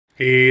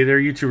Hey there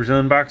YouTubers,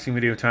 unboxing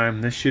video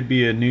time. This should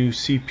be a new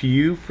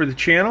CPU for the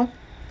channel.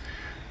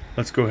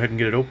 Let's go ahead and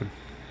get it open.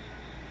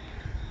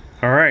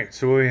 Alright,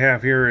 so what we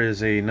have here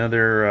is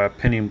another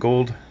Pentium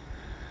Gold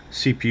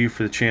CPU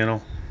for the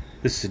channel.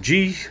 This is a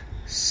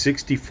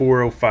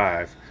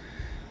G6405.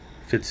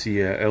 Fits the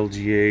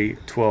LGA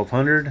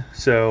 1200.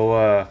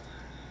 So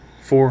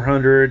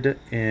 400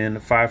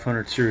 and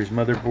 500 series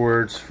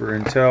motherboards for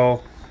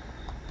Intel.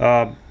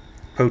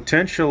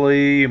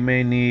 Potentially you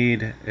may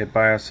need a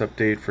BIOS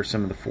update for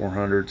some of the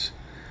 400s.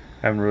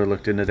 Haven't really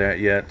looked into that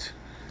yet.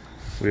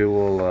 We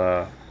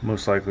will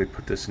most likely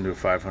put this into a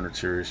 500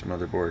 series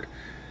motherboard.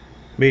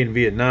 Made in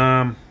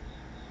Vietnam.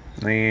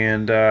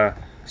 And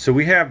so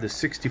we have the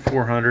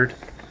 6400.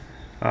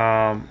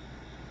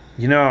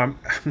 You know, I'm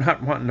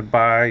not wanting to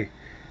buy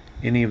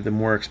any of the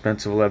more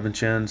expensive 11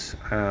 gens.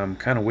 I'm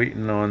kind of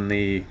waiting on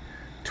the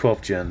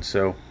 12th gen.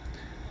 So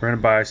we're going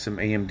to buy some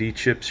AMD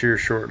chips here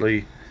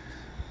shortly.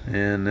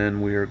 And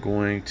then we are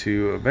going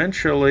to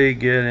eventually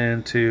get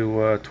into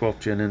 12th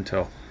gen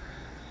Intel.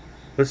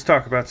 Let's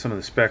talk about some of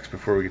the specs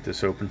before we get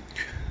this open.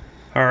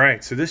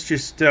 Alright, so this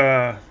just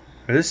this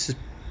has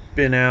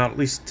been out at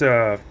least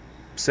 7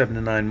 to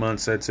 9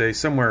 months, I'd say,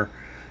 somewhere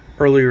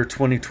earlier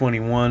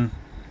 2021.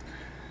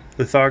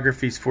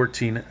 Lithography is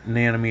 14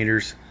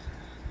 nanometers.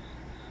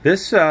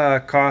 This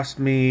cost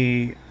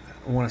me,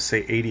 I want to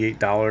say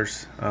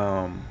 $88.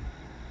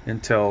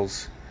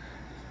 Intel's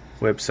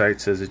website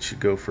says it should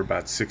go for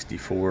about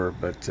 64,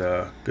 but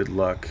good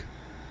luck.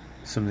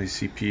 Some of these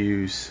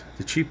CPUs,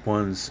 the cheap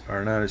ones,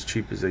 are not as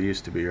cheap as they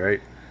used to be, right?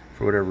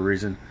 For whatever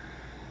reason.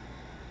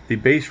 The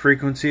base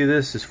frequency of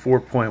this is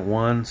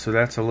 4.1, so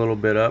that's a little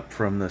bit up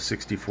from the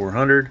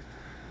 6400.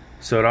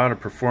 So it ought to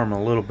perform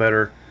a little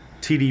better.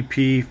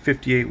 TDP,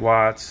 58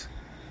 watts.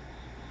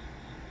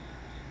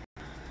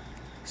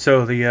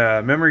 So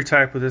the memory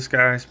type of this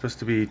guy is supposed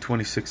to be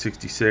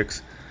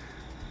 2666.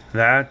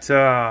 That,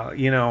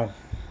 you know,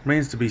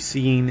 remains to be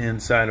seen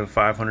inside of a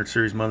 500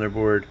 series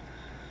motherboard.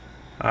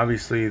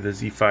 Obviously the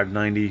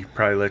Z590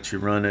 probably lets you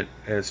run it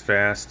as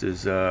fast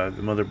as the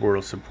motherboard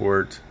will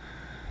support.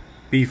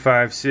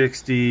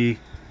 B560,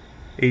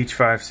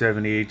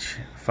 H570,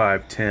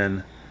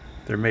 H510.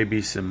 There may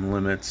be some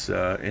limits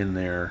in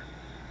there.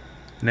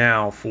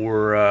 Now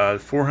for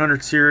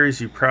 400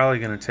 series, you're probably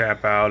going to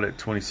tap out at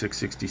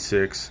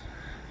 2666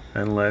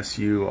 unless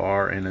you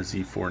are in a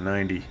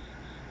Z490.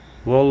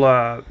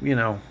 We'll, you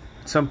know,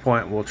 at some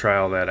point we'll try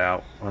all that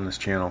out on this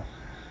channel.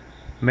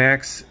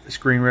 Max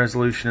screen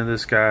resolution of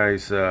this guy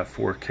is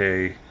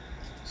 4K,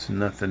 so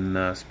nothing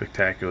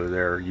spectacular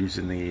there,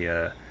 using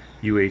the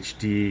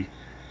UHD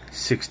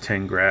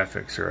 610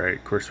 graphics. Alright,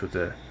 of course with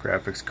the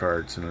graphics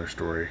cards, another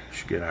story,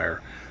 should get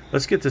higher.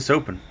 Let's get this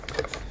open.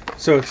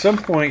 So at some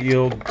point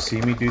you'll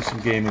see me do some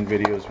gaming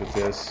videos with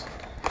this.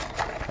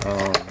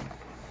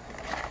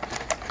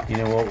 You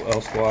know what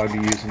else will I be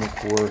using it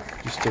for?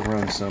 Just to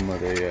run some of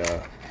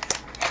the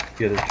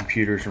other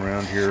computers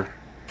around here.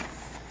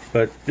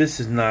 But this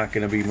is not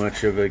going to be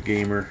much of a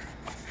gamer.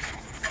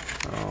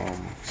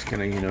 It's going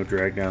to, you know,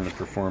 drag down the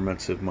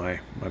performance of my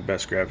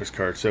best graphics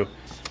card. So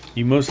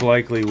you most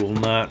likely will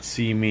not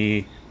see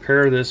me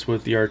pair this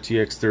with the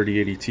RTX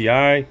 3080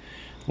 Ti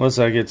unless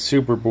I get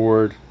super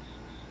bored.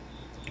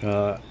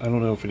 I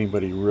don't know if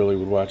anybody really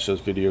would watch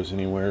those videos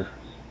anywhere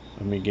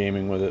of me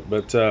gaming with it,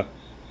 but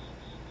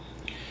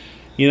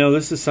you know,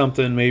 this is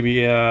something, maybe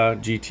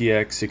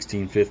GTX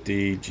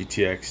 1650,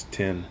 GTX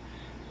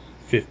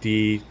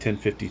 1050,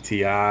 1050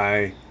 Ti,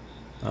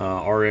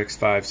 RX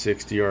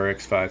 560,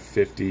 RX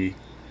 550,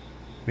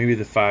 maybe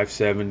the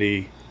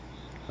 570.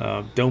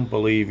 Don't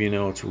believe, you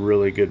know, it's a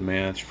really good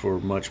match for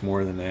much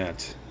more than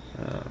that.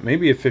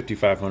 Maybe a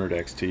 5500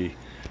 XT.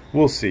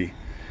 We'll see.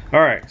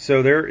 Alright,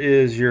 so there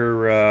is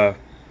your,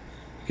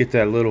 get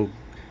that little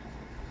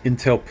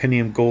Intel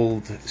Pentium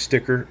Gold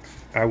sticker.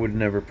 I would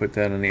never put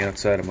that on the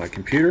outside of my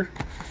computer,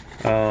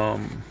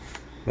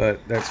 but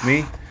that's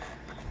me.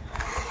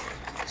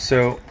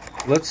 So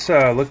let's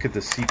look at the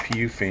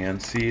CPU fan,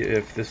 see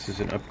if this is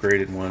an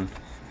upgraded one.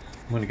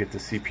 I'm going to get the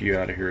CPU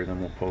out of here, then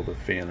we'll pull the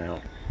fan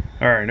out.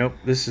 Alright, nope,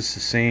 this is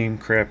the same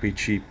crappy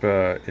cheap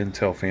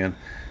Intel fan.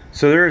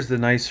 So there's the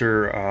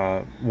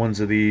nicer ones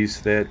of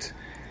these that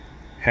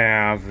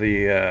have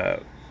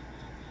the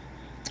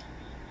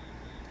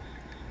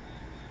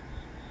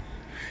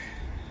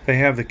they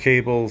have the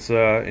cables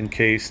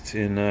encased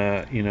in,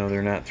 you know,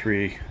 they're not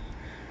three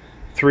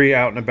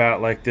out and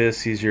about like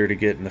this. Easier to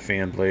get in the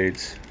fan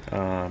blades,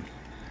 and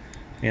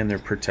they're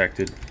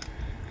protected.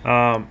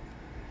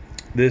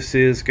 This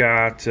is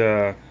got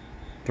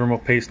thermal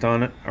paste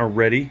on it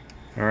already.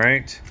 All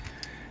right,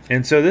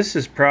 and so this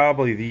is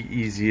probably the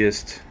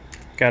easiest,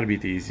 got to be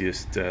the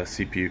easiest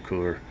CPU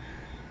cooler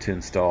to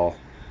install.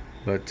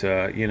 But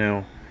you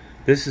know,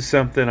 this is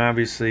something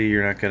obviously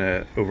you're not going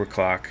to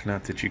overclock.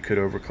 Not that you could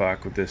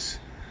overclock with this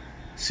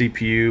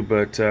CPU,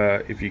 but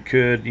if you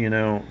could, you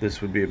know,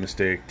 this would be a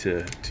mistake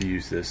to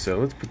use this. So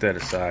let's put that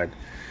aside.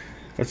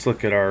 Let's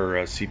look at our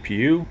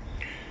CPU.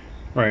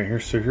 Right here,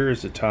 so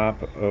here's the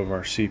top of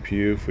our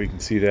CPU, if we can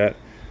see that.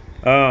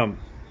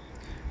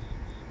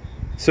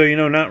 So, you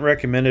know, not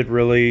recommended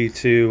really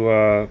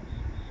to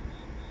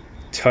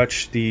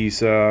touch these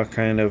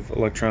kind of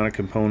electronic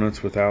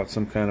components without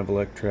some kind of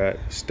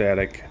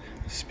electrostatic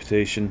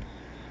dissipation.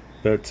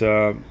 But,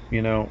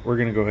 you know, we're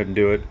going to go ahead and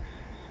do it.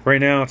 Right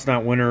now, it's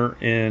not winter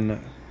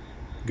in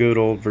good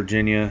old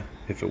Virginia.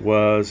 If it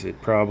was,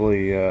 it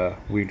probably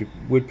we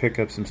would pick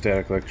up some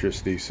static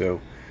electricity, so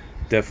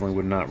definitely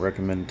would not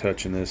recommend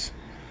touching this.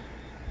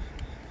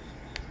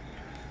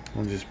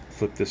 I'll just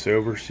flip this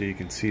over so you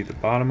can see the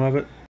bottom of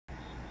it.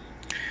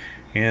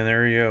 And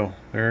there you go.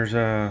 There's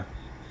the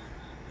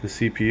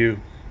CPU.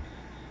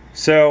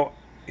 So,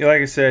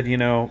 like I said, you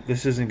know,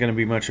 this isn't going to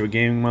be much of a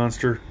gaming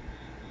monster.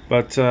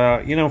 But,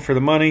 you know, for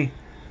the money,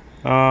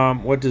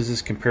 what does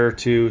this compare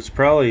to? It's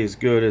probably as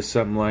good as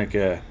something like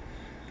a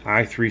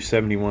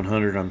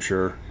i3-7100, I'm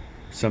sure.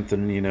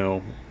 Something, you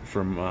know,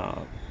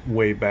 from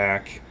way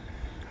back.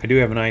 I do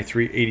have an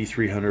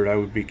i3-8300. I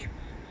would be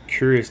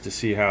curious to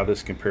see how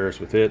this compares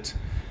with it.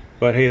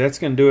 But hey, that's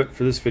going to do it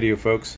for this video, folks.